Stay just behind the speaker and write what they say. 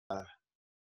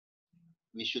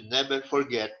we should never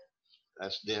forget,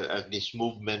 as there are these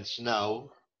movements now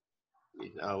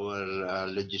in our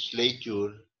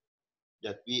legislature,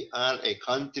 that we are a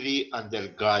country under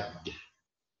God,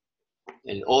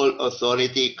 and all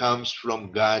authority comes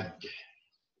from God.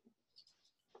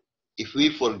 If we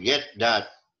forget that,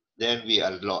 then we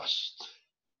are lost.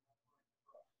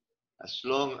 As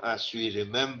long as we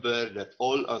remember that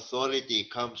all authority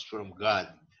comes from God,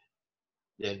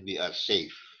 then we are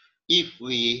safe. If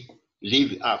we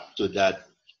live up to that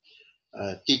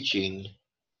teaching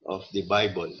of the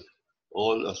Bible,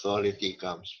 all authority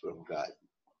comes from God.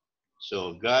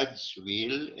 So God's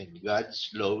will and God's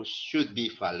laws should be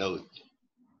followed.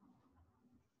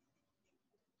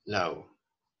 Now,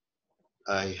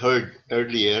 I heard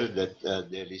earlier that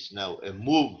there is now a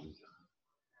move.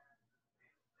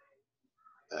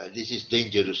 This is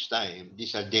dangerous time.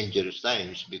 These are dangerous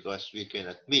times because we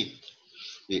cannot meet.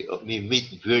 We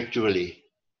meet virtually.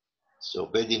 So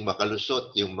pwedeng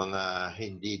makalusot yung mga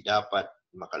hindi dapat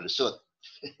makalusot.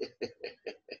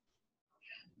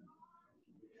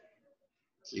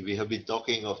 See, we have been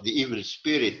talking of the evil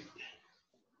spirit.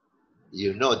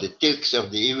 You know the tricks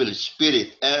of the evil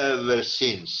spirit ever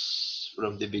since,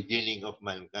 from the beginning of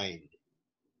mankind.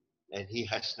 And he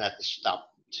has not stopped.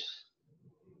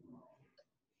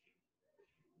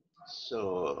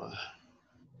 So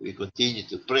we continue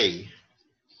to pray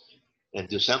and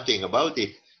do something about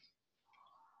it.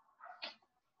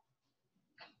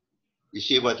 You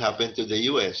see what happened to the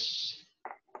US?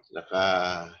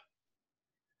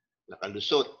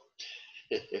 Nakalusot.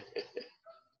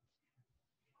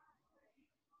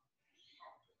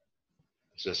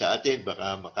 So sa atin,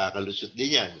 baka makakalusot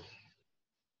din yan.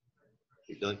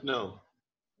 We don't know.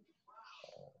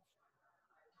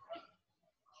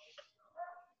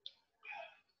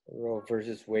 Roe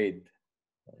versus Wade.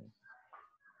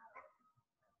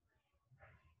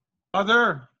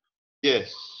 Father.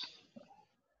 Yes.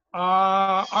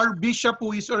 Our bishop,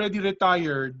 who is already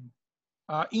retired,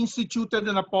 instituted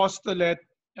an apostolate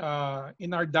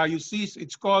in our diocese.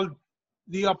 It's called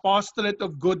the Apostolate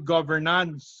of Good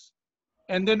Governance.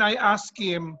 And then I asked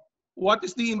him, what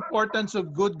is the importance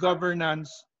of good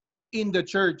governance in the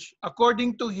church?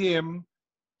 According to him,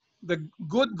 the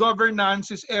good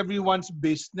governance is everyone's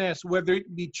business, whether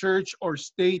it be church or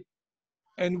state.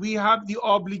 And we have the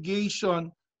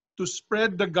obligation to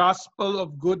spread the gospel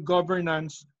of good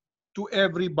governance to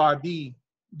everybody.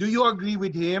 Do you agree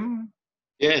with him?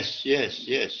 Yes, yes,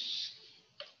 yes.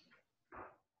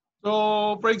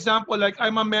 So, for example, like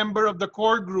I'm a member of the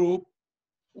core group,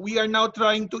 we are now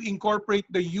trying to incorporate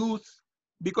the youth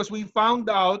because we found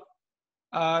out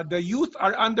the youth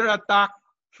are under attack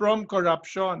from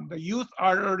corruption. The youth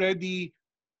are already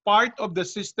part of the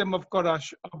system of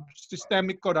corruption, of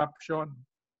systemic corruption.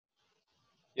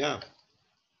 Yeah.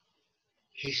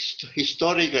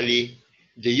 Historically,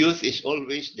 the youth is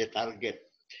always the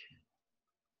target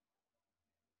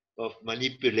of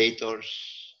manipulators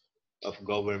of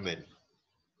government.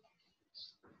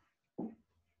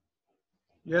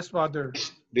 Yes, Father.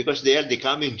 Because they are the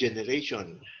coming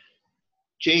generation.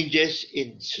 Changes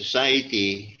in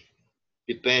society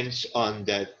depends on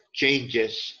the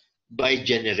changes by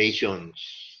generations.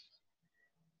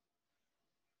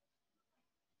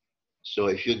 So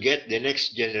if you get the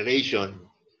next generation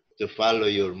to follow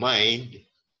your mind,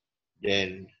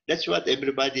 then that's what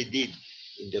everybody did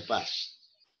in the past.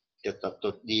 The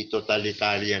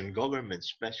totalitarian government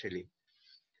especially.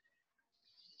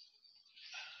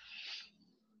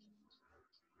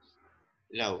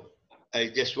 Now, I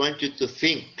just want you to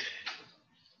think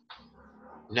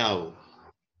now,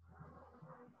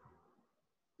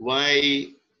 why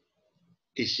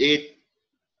is it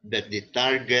that the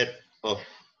target of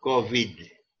COVID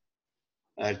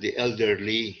are the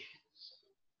elderly?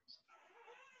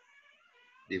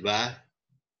 Diba?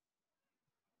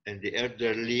 And the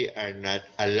elderly are not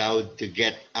allowed to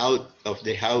get out of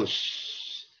the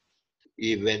house,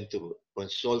 even to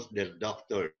consult their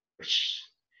doctors,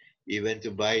 even to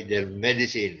buy their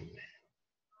medicine.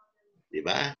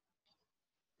 Diba?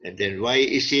 And then why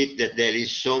is it that there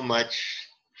is so much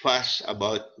fuss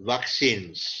about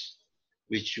vaccines,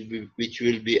 which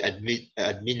will be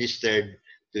administered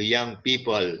to young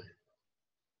people,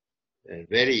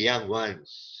 very young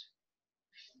ones?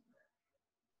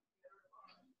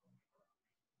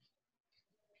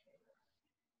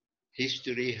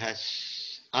 History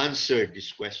has answered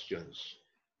these questions.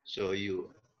 So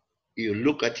you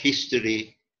look at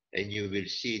history and you will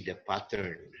see the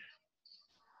pattern.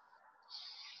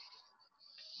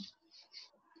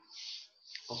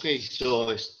 Okay,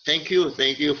 so thank you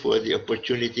for the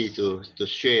opportunity to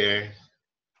share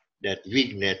that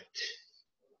vignette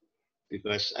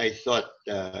because I thought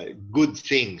good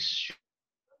things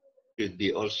should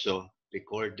be also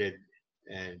recorded,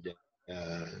 and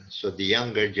so the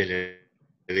younger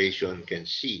generation can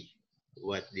see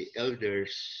what the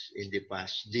elders in the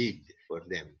past did for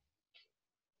them.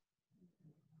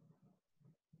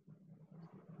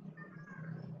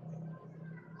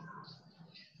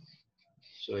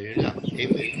 So yun lang.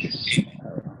 Amy,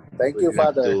 Thank would you, you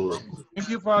like Father. Thank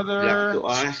you, to Father.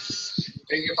 ask?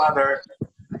 Thank you, Father.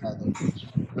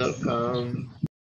 Welcome.